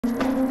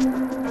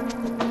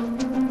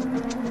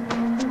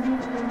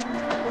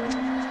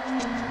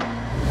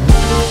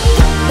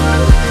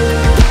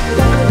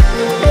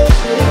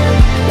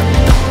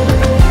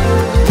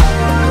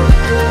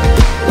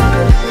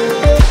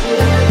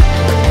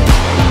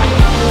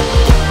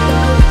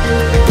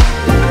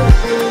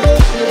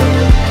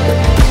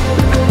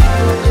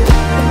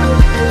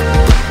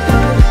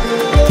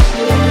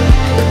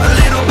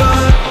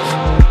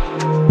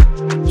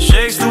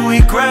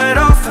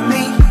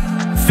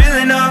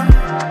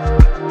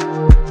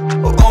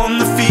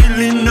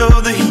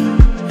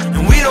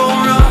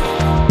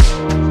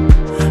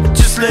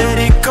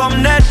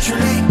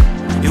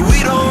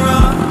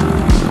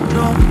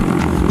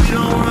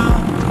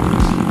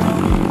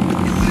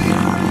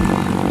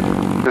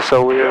is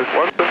so weird.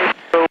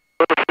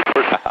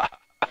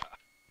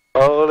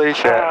 Holy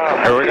shit.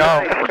 Here we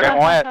go. We're getting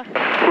wet.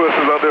 Who else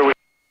is out there?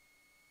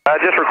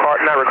 Just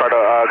Ricardo, not Ricardo,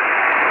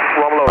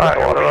 Romulo. Alright,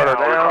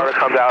 Ricardo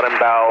comes out in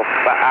about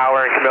an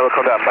hour, and Camilo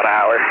comes out in about an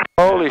hour.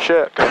 Holy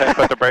shit. Go ahead and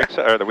put the brakes,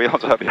 or the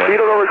wheels up here. You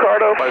don't know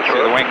Ricardo?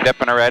 See the wing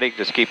dipping already?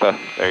 Just keep a,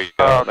 there you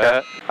go. Oh,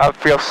 okay. I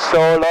feel so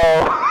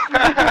low.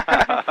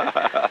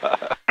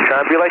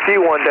 Trying to be like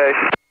you one day.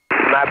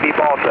 Not beep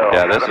also.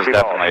 Yeah, this is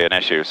definitely an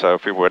issue, so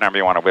if you, whenever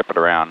you want to whip it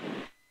around.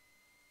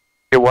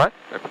 You what?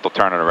 They'll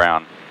turn it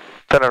around.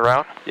 Turn it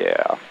around?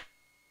 Yeah.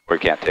 We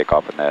can't take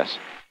off in this.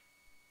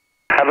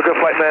 Have a good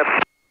flight, man.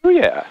 Oh,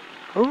 yeah.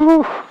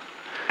 Ooh.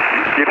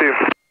 You too.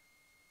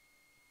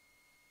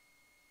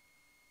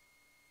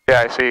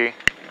 Yeah, I see.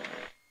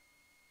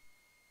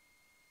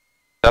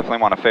 Definitely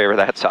want to favor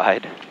that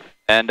side.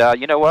 And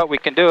you know what? We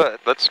can do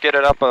it. Let's get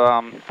it up.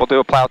 We'll do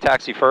a plow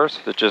taxi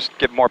first to just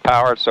give more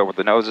power so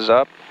the nose is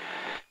up.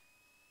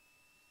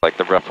 Like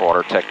the rough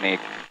water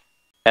technique.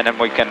 And then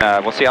we can,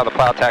 we'll see how the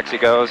plow taxi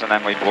goes, and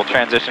then we'll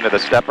transition to the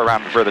step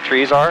around where the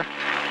trees are.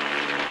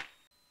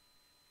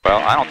 Well,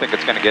 I don't think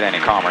it's going to get any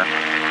calmer.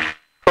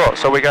 Cool,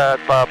 so we got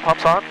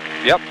pumps on?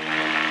 Yep.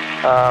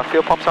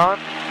 Fuel pumps on,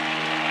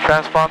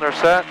 transponder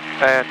set,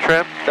 and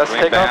trim, that's the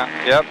takeoff?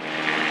 Yep.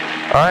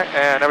 Alright,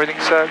 and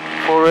everything's set,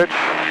 full ridge.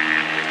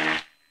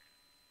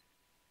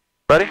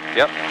 Ready?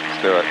 Yep,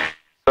 let's do it.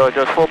 So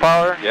just full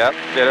power? Yep,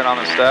 get it on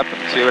the step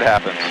and see what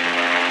happens.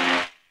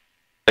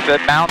 If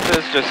it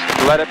bounces, just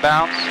let it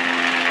bounce.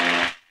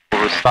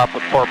 We'll just stop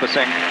with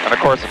porpoising. And of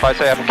course, if I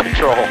say have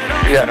control,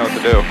 you know what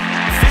to do.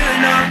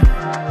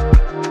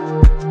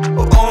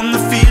 On the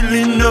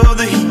feeling of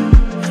the heat,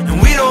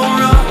 and we don't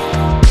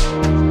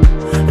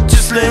run.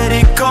 Just let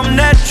it come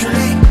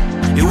naturally.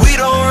 Yeah, we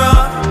don't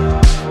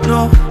run.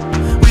 No,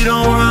 we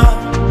don't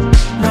run.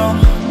 No,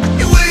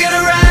 yeah, we're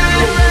gonna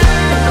ride.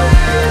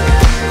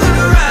 We're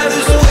gonna ride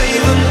this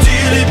wave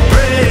until it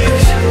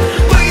breaks.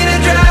 We're gonna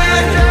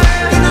drive,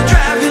 gonna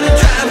drive, gonna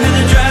drive,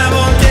 gonna drive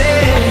all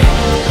day.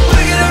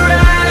 We're gonna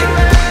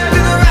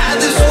ride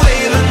this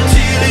wave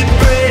until it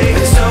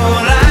breaks.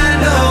 All I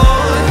know,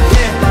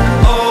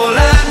 yeah, all I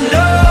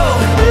know.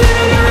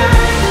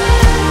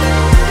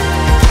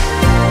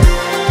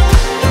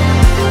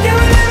 Yeah,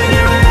 we're living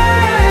it right.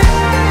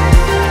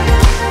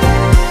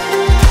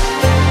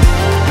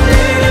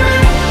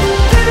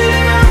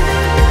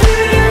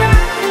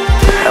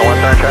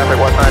 And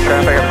what's on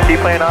traffic? I'm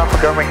seaplane off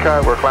for government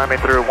cut. We're climbing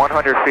through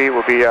 100 feet.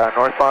 We'll be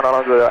northbound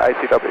along the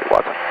ICW.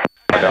 Watson.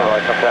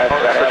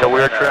 Such a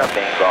weird trip.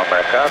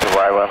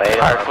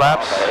 Alright,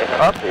 flaps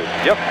up.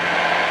 Yep.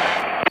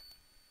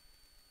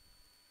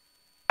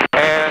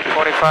 And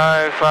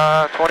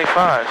 25,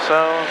 25. So,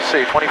 let's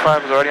see,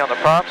 25 is already on the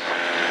props.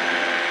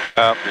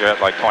 You're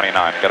at like 29.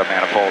 Got a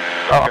manifold.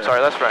 Oh, I'm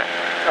sorry, that's right.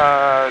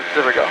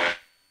 There we go.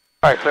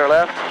 Alright, clear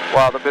left.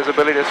 Wow, the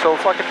visibility is so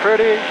fucking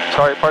pretty.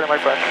 Sorry, pardon my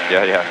French.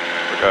 Yeah, yeah.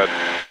 We're good.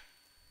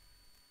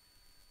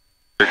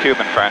 You're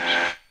Cuban French.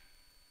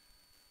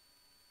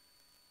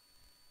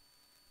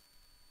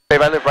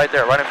 Dave, I live right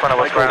there, right in front of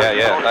us. Yeah,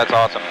 yeah, that's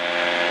awesome.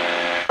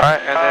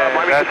 Alright, and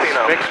then that's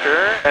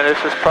mixture, and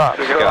this is props.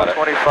 You got it.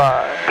 25.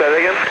 Say that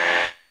again?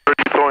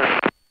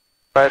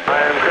 Right there.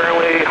 I am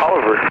currently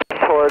Hollywood.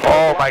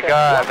 Oh my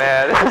god,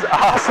 man, this is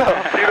awesome.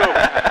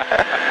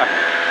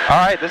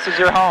 Alright, this is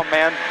your home,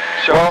 man.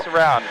 Show us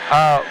around.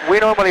 We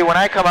normally, when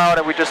I come out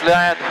and we just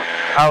land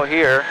out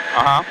here,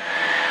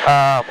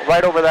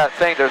 right over that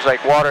thing, there's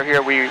like water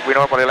here, we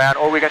normally land,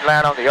 or we can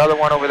land on the other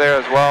one over there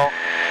as well.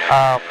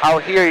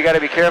 Out here, you got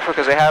to be careful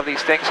because they have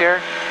these things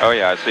here. Oh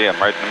yeah, I see them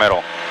right in the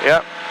middle.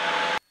 Yep.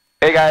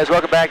 Hey guys,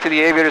 welcome back to the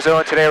Aviator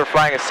Zone. Today we're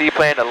flying a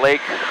seaplane to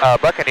Lake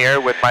Buccaneer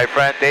with my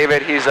friend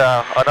David. He's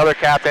another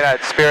captain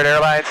at Spirit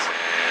Airlines.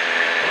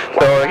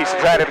 So he's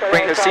decided to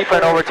bring his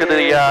seaplane over to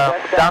the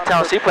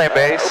downtown seaplane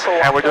base,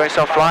 and we're doing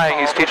some flying.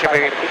 He's teaching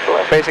me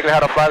basically how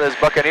to fly this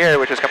Buccaneer,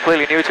 which is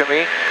completely new to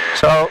me.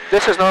 So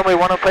this is normally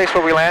one place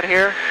where we land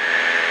here.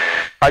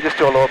 I just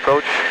do a low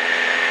approach.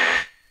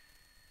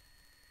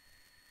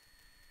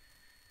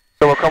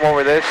 So we'll come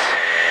over this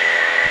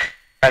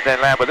and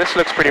then land, but this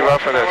looks pretty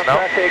rough for this,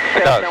 no?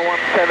 It does.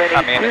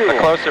 I mean, the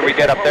closer we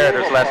get up there,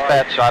 there's less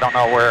fetch, so I don't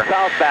know where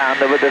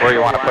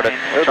you want to put it,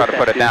 try to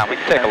put it down. We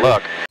can take a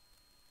look.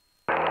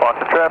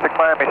 Boston traffic,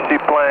 Miami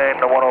seaplane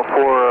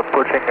 104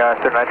 approaching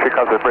Center Entry,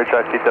 cause of bridge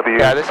ICW.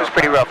 Yeah, this is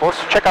pretty rough.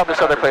 Let's check out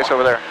this other place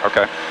over there.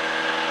 Okay.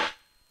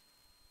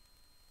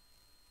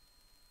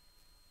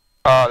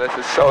 Oh, this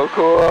is so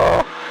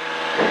cool.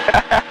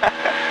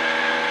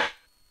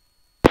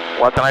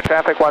 Watson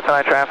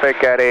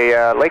traffic at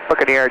a Lake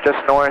Buccaneer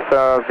just north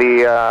of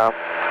the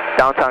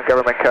downtown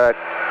government cut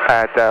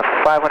at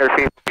 500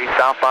 feet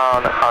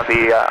southbound on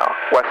the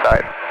west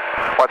side.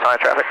 Watson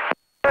traffic.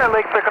 Yeah,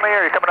 Lake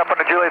Buccaneer, you coming up on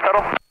the Juliet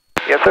Tuttle?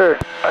 Yes, sir.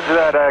 Under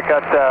that, I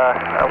got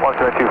a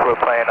 172-foot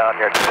plane on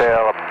your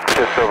tail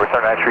just over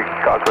Center Entry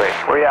Causeway.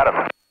 Where are you out of?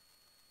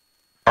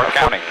 North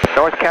County.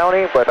 North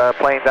County, but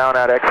plane down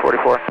at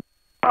X44.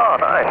 Oh,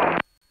 nice.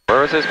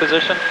 Where was his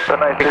position? So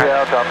nice to be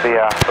out on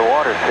the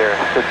waters here.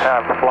 Good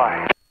time to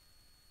fly.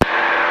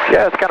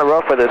 Yeah, it's kind of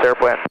rough with this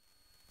airplane.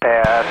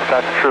 Yeah,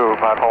 that's true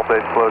about whole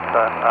base floats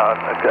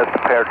as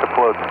compared to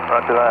floats.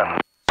 Roger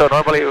that. So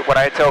normally what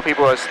I tell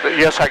people is,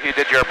 just like you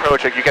did your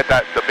approach, like you get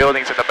the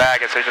buildings in the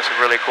back, it's just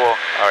really cool.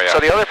 Oh yeah. So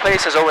the other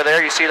place is over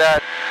there, you see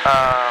that?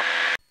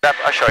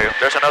 I'll show you.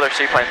 There's another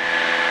seaplane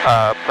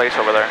place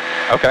over there.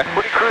 Okay.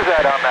 What do you cruise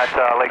at on that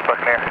Lake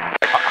Buccaneer?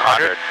 Like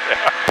 100?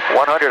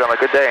 100 on a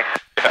good day.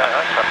 Yeah,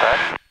 that's not bad.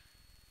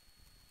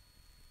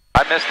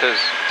 I missed his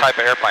type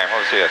of airplane.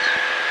 What was his?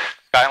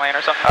 Skylane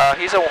or something?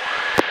 He's a,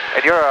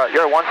 and you're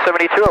a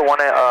 172 or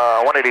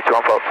 182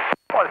 on floats?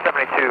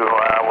 172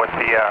 with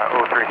the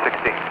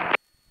 0360.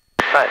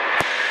 Nice.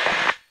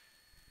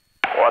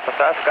 What's the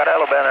fast? Got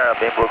Alabama,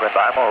 beam Blue Green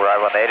Diamond,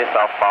 arrive on 80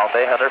 southbound,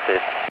 800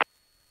 feet.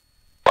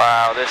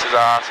 Wow, this is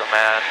awesome,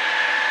 man.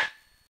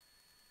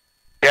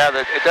 Yeah,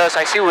 it does.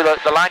 I see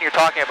the line you're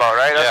talking about,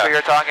 right? That's what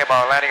you're talking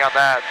about, landing on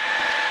that.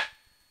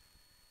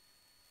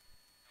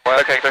 Well,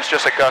 okay, there's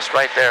just a gust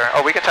right there.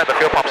 Oh, we can turn the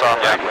fuel pumps off.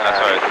 Yeah,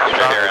 that's right.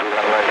 Straight here.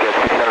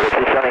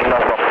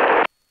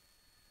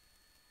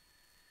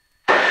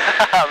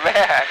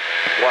 Man.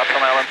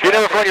 You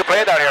never flown your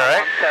plane down here,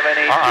 right?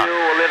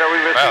 172, little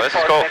river. Wow, this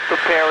is cool. Next to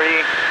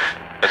Perry.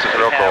 This is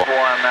real cool. We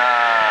have one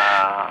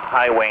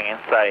high wing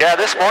inside. Yeah,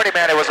 this morning,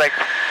 man, it was like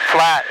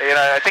flat. You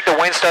know, I think the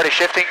wind started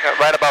shifting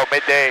right about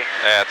midday.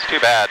 Yeah, it's too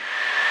bad.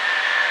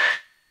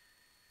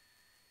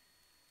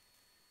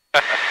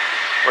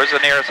 Where's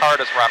the nearest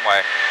hardest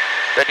runway?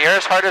 The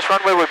nearest hardest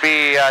runway would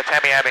be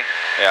Tamiami.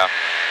 Yeah.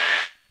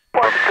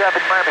 Watch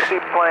traffic, Miami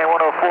seaplane 104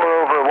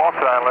 over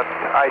Walton Island,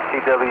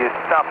 ICW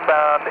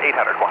southbound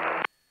 801.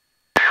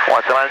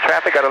 Walton Island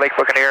traffic, got a Lake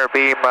Buccaneer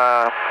beam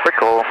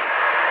Brickle,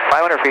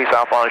 500 feet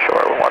south on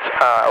shore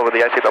over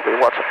the ICW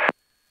Watson.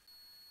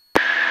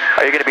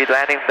 Are you going to be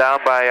landing down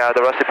by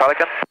the Rusty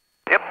Pelican?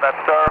 Yep,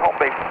 that's our home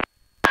base.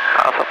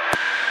 Awesome.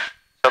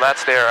 So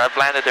that's there. I've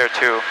landed there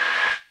too.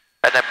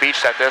 And then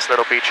beached at this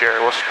little beach here.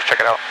 We'll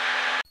check it out.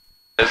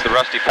 This is the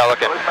Rusty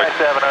Pelican. Well, it's nice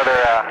to have another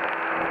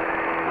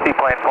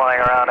seaplane flying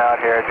around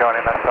out here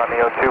joining us on the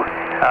O2.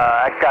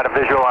 I got a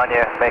visual on you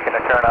making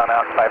a turn on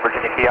out by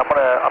Virginia Key. I'm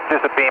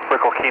just a beam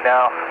Brickle Key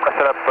now. I'm gonna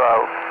set up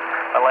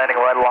a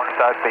landing right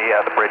alongside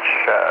the bridge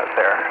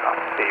there on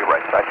the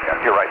right side.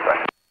 Yeah, your right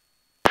side.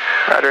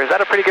 Roger, is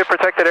that a pretty good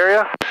protected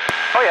area?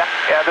 Oh yeah,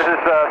 yeah. This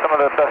is some of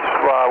the best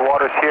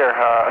waters here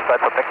aside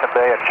from Nixon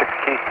Bay and Chicken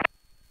Key.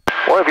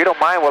 Well, if you don't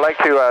mind, we'd like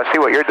to see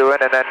what you're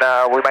doing, and then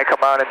we might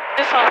come out and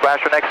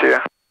splash right next to you.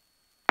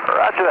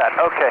 Roger that.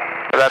 Okay.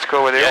 If that's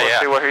cool with you. Yeah, We'll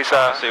yeah. see where he's.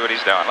 See what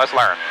he's doing. Let's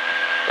learn.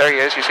 There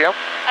he is. You see him?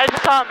 I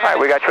just saw him. All right,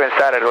 we got you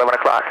inside at 11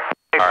 o'clock.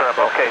 Right.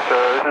 Okay, so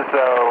this is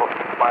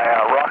my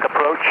rock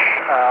approach,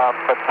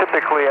 but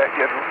typically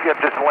you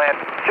just land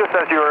just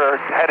as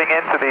you're heading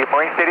into the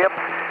Marine Stadium.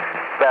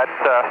 That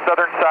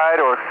southern side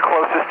or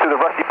closest to the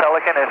Rusty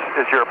Pelican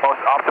is your most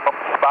optimum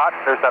spot.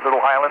 There's that little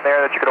island there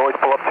that you could always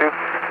pull up to.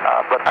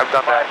 But I've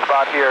done that.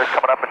 Spot here is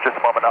coming up in just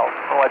a moment. I'll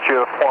let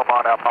you form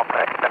on up on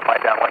my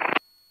downwind.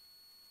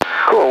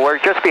 Cool. We're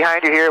just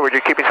behind you here. We're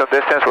just keeping some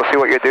distance. We'll see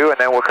what you do, and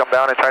then we'll come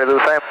down and try to do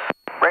the same.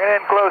 Bring it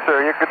in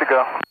closer. You're good to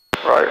go.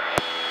 Right.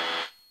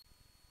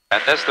 And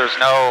there's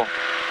no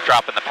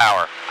drop in the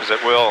power because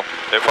it will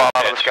fall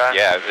out of the sky.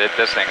 Yeah,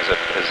 this thing is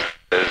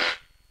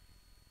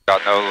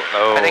got no.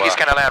 I think he's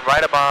gonna land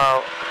right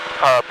about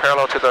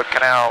parallel to the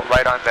canal,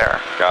 right on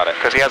there. Got it.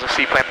 Because he has a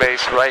seaplane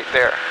base right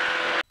there.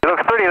 It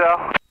looks pretty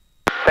though.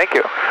 Thank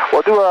you.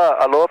 We'll do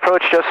a low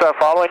approach just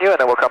following you, and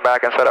then we'll come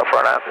back and set up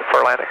for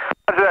a landing.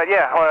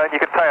 Yeah, well, you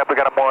can tie up. We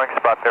got a mooring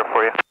spot there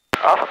for you.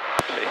 Awesome.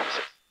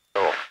 Jesus.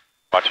 Cool.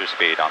 Watch your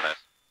speed on this.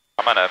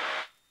 I'm gonna.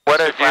 What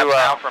did you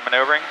now for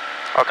maneuvering?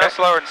 Okay. Go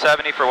slower than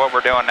 70 for what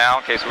we're doing now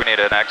in case we need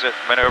an exit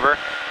maneuver.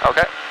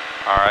 Okay.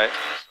 All right.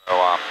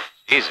 So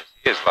Jesus,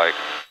 he is like.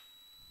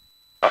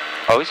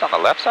 Oh, he's on the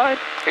left side?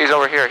 He's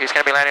over here. He's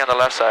going to be landing on the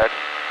left side.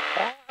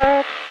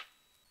 What?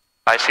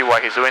 I see why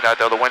he's doing that,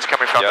 though. The wind's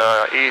coming from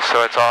the east,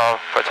 so it's all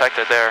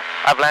protected there.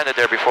 I've landed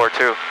there before,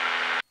 too.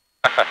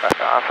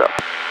 Awesome.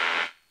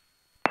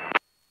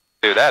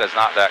 Dude, that is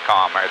not that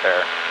calm right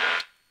there.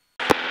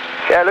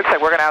 Yeah, it looks like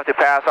we're going to have to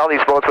pass all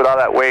these boats with all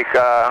that wake.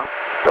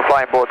 The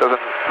flying boat doesn't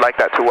like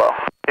that too well.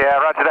 Yeah,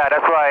 roger that.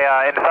 That's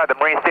why inside the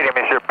Marine Stadium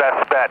is your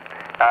best bet.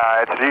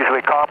 It's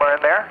usually calmer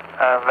in there,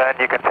 and then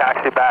you can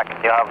taxi back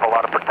and you have a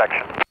lot of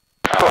protection.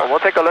 Cool,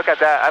 we'll take a look at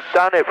that. I've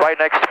done it right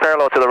next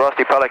parallel to the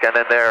Rusty Pelican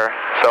in there,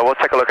 so we'll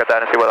take a look at that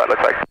and see what that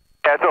looks like.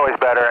 Yeah, it's always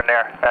better in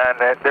there. And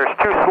there's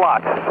two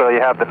slots, so you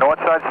have the north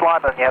side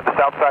slot and you have the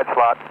south side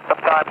slot.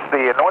 Sometimes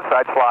the north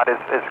side slot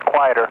is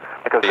quieter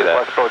because there's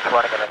less boats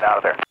running in and out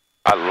of there.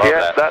 I love that.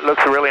 Yeah, that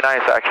looks really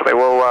nice, actually.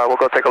 We'll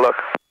go take a look.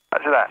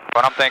 Roger that.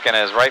 What I'm thinking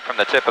is right from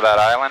the tip of that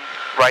island,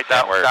 right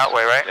that way,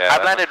 right? Yeah,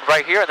 I've landed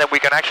right here, and then we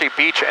can actually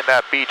beach in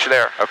that beach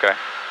there. Okay.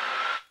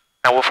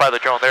 And we'll fly the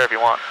drone there if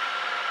you want.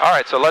 All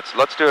right, so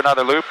let's do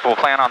another loop. We'll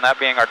plan on that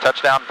being our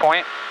touchdown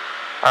point.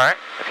 All right.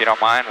 If you don't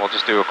mind, we'll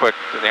just do a quick,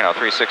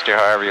 360,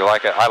 however you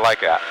like it. I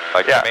like that.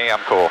 Like, to me,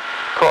 I'm cool.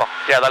 Cool.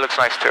 Yeah, that looks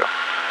nice too.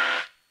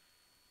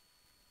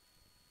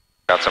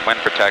 Got some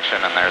wind protection,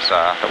 and there's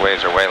the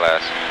waves are way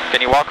less. Can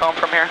you walk home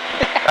from here?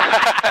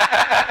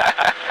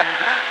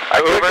 I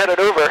could get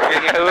an Uber.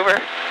 Getting an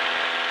Uber?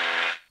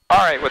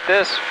 All right, with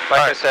this,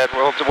 like I said,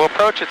 we'll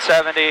approach at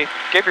 70.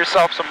 Give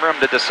yourself some room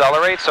to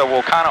decelerate, so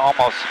we'll kind of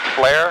almost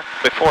flare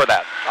before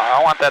that.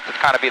 I want that to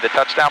kind of be the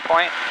touchdown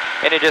point.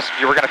 And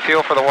you were going to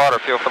feel for the water.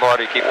 You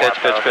keep pitch,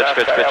 and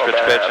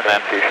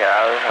then.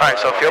 All right,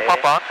 so fuel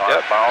pump on.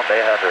 Yep. All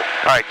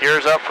right,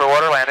 gears up for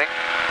water landing.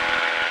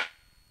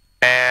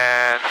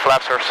 And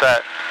flaps are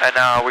set. And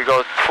now we go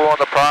full on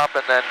the prop,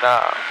 and then.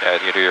 Yeah,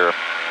 you do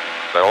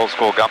the old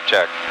school gump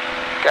check.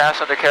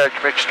 Gas undercarriage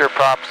mixture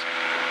props.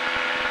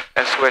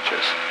 And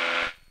switches.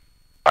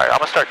 Alright, I'm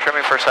going to start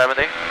trimming for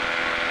 70.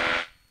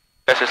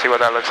 Just to see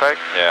what that looks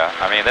like. Yeah,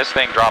 I mean, this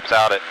thing drops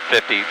out at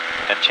 50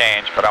 and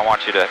change, but I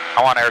want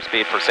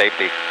airspeed for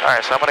safety.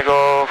 Alright, so I'm going to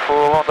go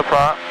full on the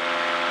prop.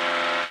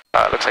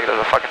 Looks like there's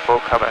a fucking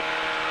boat coming.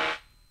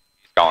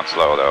 He's going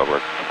slow, though.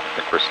 I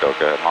think we're still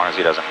good, as long as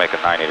he doesn't make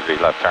a 90-degree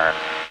left turn.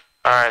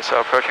 Alright,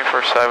 so approaching for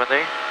 70.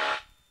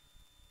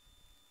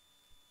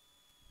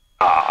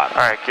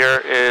 Alright, gear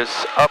is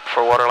up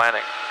for water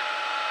landing.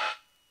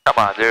 Come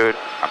on, dude.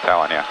 I'm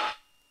telling you.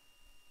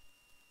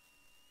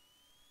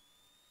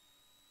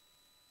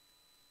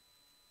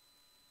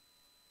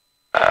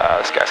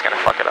 This guy's gonna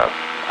fuck it up.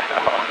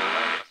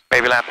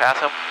 Maybe land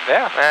past him?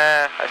 Yeah.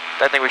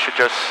 I think we should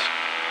just...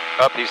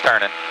 Oh, he's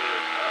turning.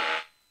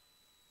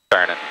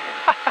 Turning.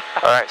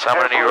 Alright, so I'm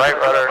gonna need right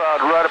rudder.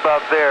 Right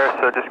about there,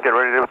 so just get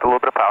ready with a little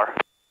bit of power.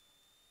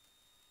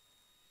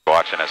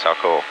 Watching us, how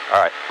cool.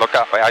 Alright, look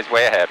up, eyes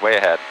way ahead.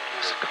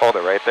 Just hold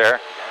it right there.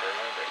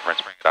 Bring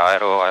it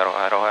idle.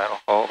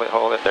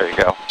 Hold it. There you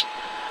go.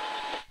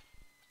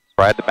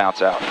 Ride the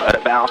bounce out. Let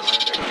it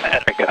bounce.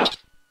 There we go.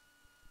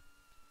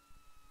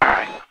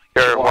 Alright.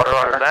 Your water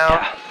rudder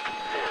down. Yeah.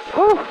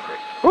 Woo!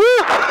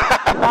 Woo!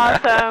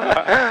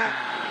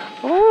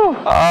 Awesome. Woo!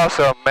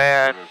 Awesome,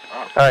 man.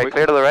 Alright,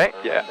 clear to the right?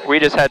 Yeah. We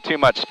just had too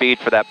much speed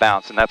for that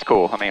bounce, and that's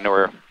cool. I mean,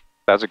 that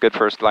was a good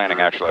first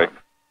landing, actually.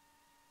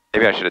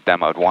 Maybe I should have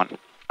demoed one.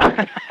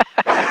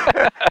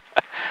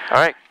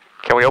 Alright.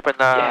 Can we open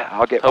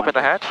I'll get open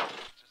the hatch?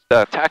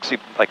 Just taxi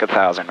like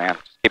 1,000, man.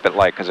 Just keep it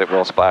light because it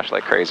will splash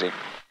like crazy. A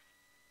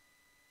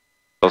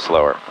little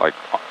slower, like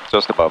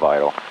just above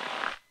idle.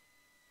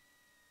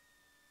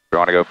 You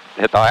want to go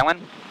hit the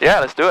island?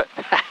 Yeah, let's do it.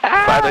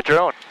 Fly the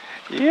drone.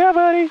 Yeah,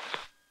 buddy.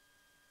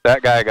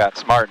 That guy got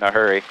smart in a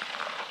hurry.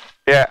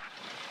 Yeah.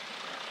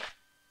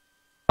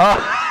 Oh.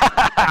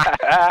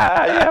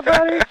 Yeah,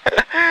 buddy.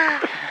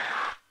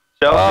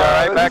 All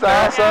right, back there.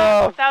 Awesome.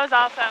 Yeah, that was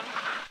awesome.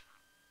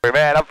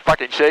 Man, I'm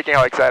fucking shaking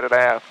how excited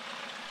I am.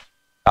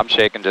 I'm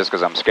shaking just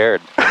because I'm scared.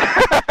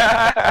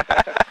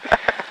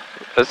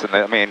 Listen,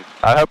 I mean,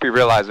 I hope you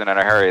realize it in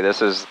a hurry.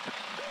 This is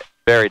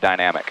very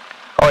dynamic.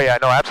 Oh yeah,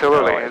 no,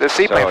 absolutely. So the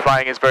seaplane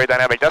flying is very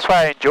dynamic. That's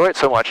why I enjoy it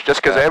so much,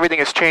 just because everything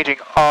is changing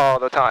all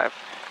the time.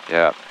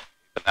 Yeah,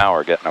 but now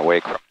we're getting away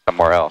from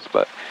somewhere else,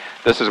 but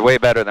this is way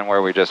better than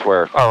where we just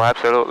were. Oh,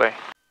 absolutely.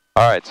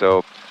 All right,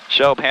 so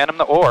Shelb, hand him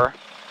the oar,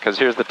 because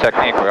here's the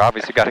technique. We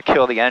obviously got to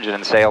kill the engine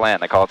and sail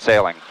in. They call it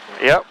sailing.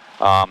 Yep.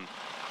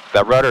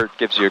 That rudder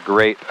gives you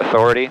great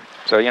authority.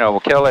 So, we'll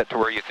kill it to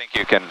where you think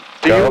you can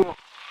go.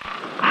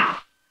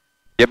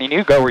 I mean,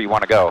 you go where you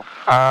want to go.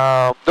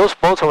 Those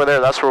boats over there,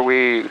 that's where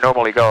we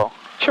normally go.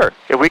 Sure.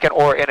 If we can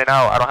oar in and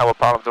out, I don't have a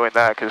problem doing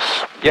that, because...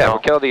 Yeah, we'll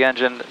kill the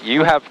engine.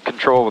 You have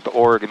control with the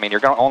oar. I mean,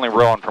 you're only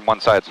rowing from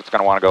one side, so it's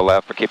going to want to go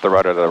left, but keep the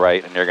rudder to the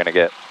right, and you're going to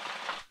get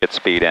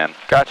speed in.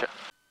 Gotcha.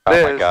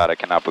 Oh my God, I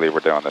cannot believe we're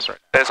doing this right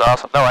now. That's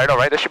awesome. No, I know,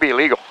 right? This should be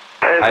illegal.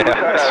 I know,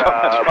 it's so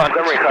much fun.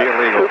 It should be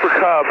illegal. Super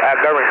Cub at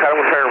government cut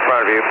will turn in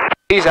front of you.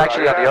 He's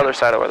actually on the other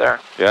side over there.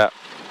 Yeah.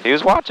 He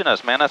was watching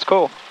us, man. That's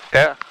cool.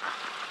 Yeah.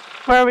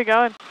 Where are we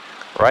going?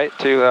 Right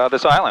to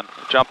this island.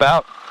 Jump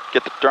out.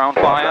 Get the drone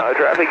flying.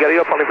 Traffic, get you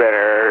up on the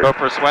banner. Go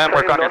for a swim.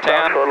 Work on your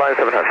tan. Shoreline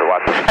 700,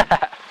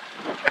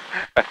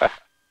 watch.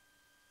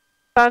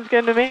 Sounds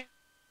good to me.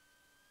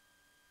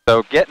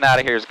 So getting out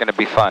of here is going to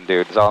be fun,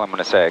 dude. That's all I'm going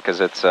to say,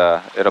 because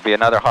it'll be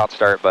another hot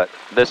start. But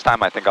this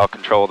time, I think I'll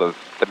control the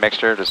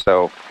mixture just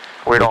so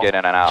we don't get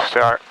in and out.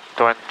 Start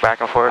doing back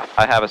and forth.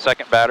 I have a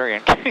second battery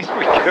in case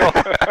we kill.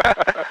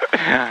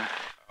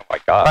 Oh my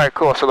God. All right,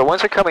 cool. So the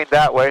winds are coming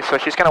that way, so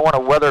she's going to want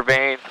to weather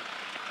vane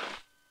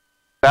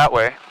that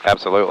way.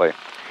 Absolutely.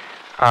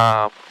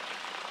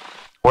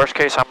 Worst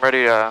case, I'm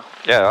ready to...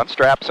 Yeah,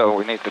 unstrap. So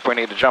if we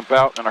need to jump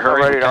out in a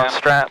hurry, I'm ready to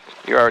unstrap.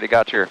 You already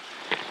got your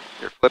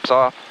flips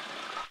off.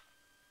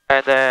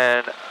 And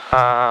then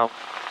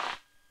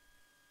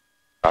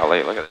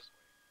Golly, look at this.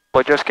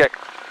 we'll just get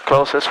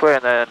close this way,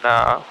 and then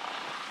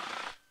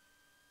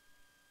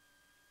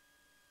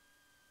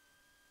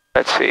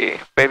let's see,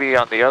 maybe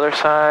on the other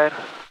side.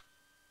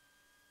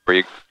 Where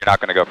you're not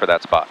going to go for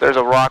that spot. There's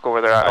a rock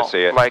over there. I don't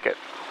see it. like it.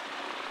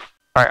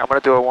 All right, I'm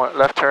going to do a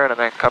left turn and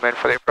then come in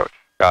for the approach.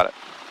 Got it.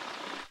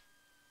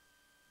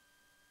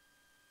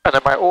 And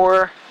then my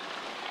oar.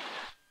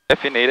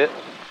 If you need it.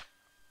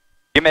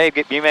 You may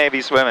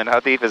be swimming. How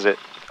deep is it?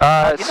 You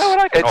know what,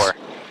 I can oar.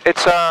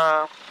 It's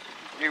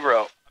You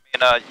row.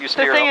 I mean, you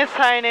steer. The thing is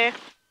tiny.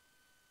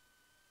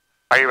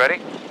 Are you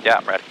ready? Yeah,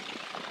 I'm ready.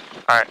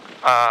 Alright,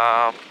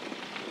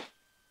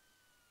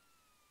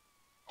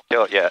 Don't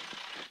kill it yet.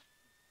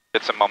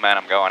 Get some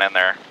momentum going in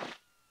there.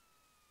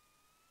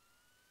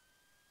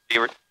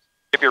 Give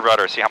your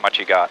rudder, see how much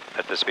you got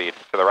at this speed.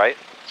 To the right?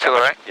 to the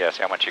right? Yeah,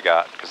 see how much you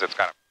got, because it's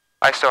kind of...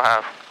 I still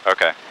have.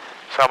 Okay.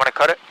 So I'm gonna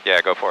cut it? Yeah,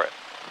 go for it.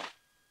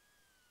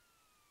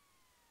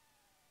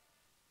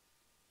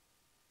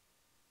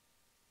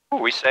 Ooh,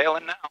 we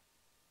sailing now.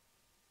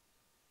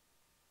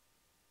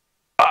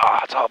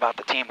 Ah, it's all about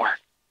the teamwork.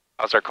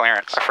 How's our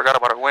clearance? I forgot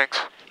about our wings.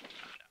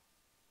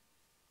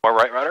 More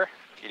right rudder?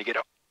 Can you get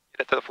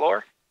it to the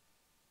floor?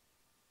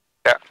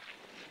 Yeah.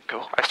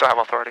 Cool. I still have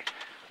authority.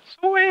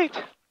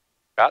 Sweet.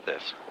 Got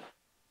this.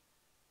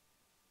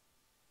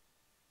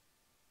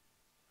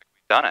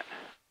 We've done it.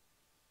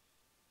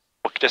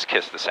 We'll just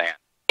kiss the sand.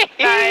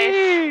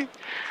 Nice.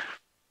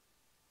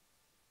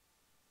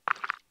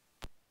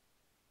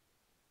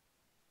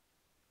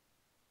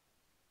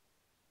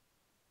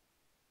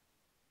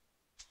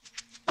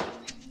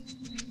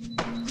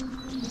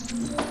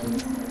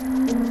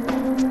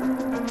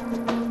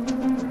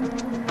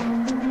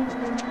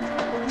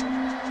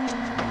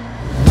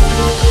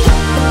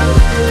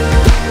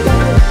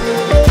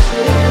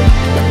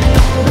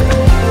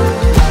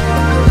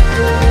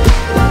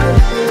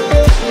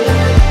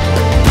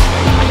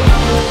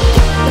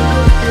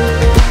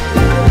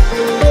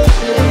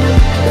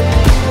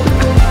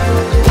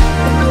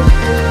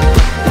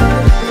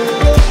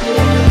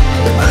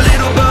 A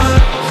little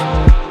buzz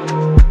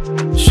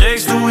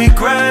shakes the week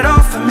right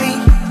off of me.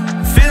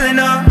 Feeling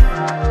up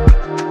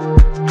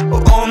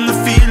on the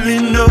feet.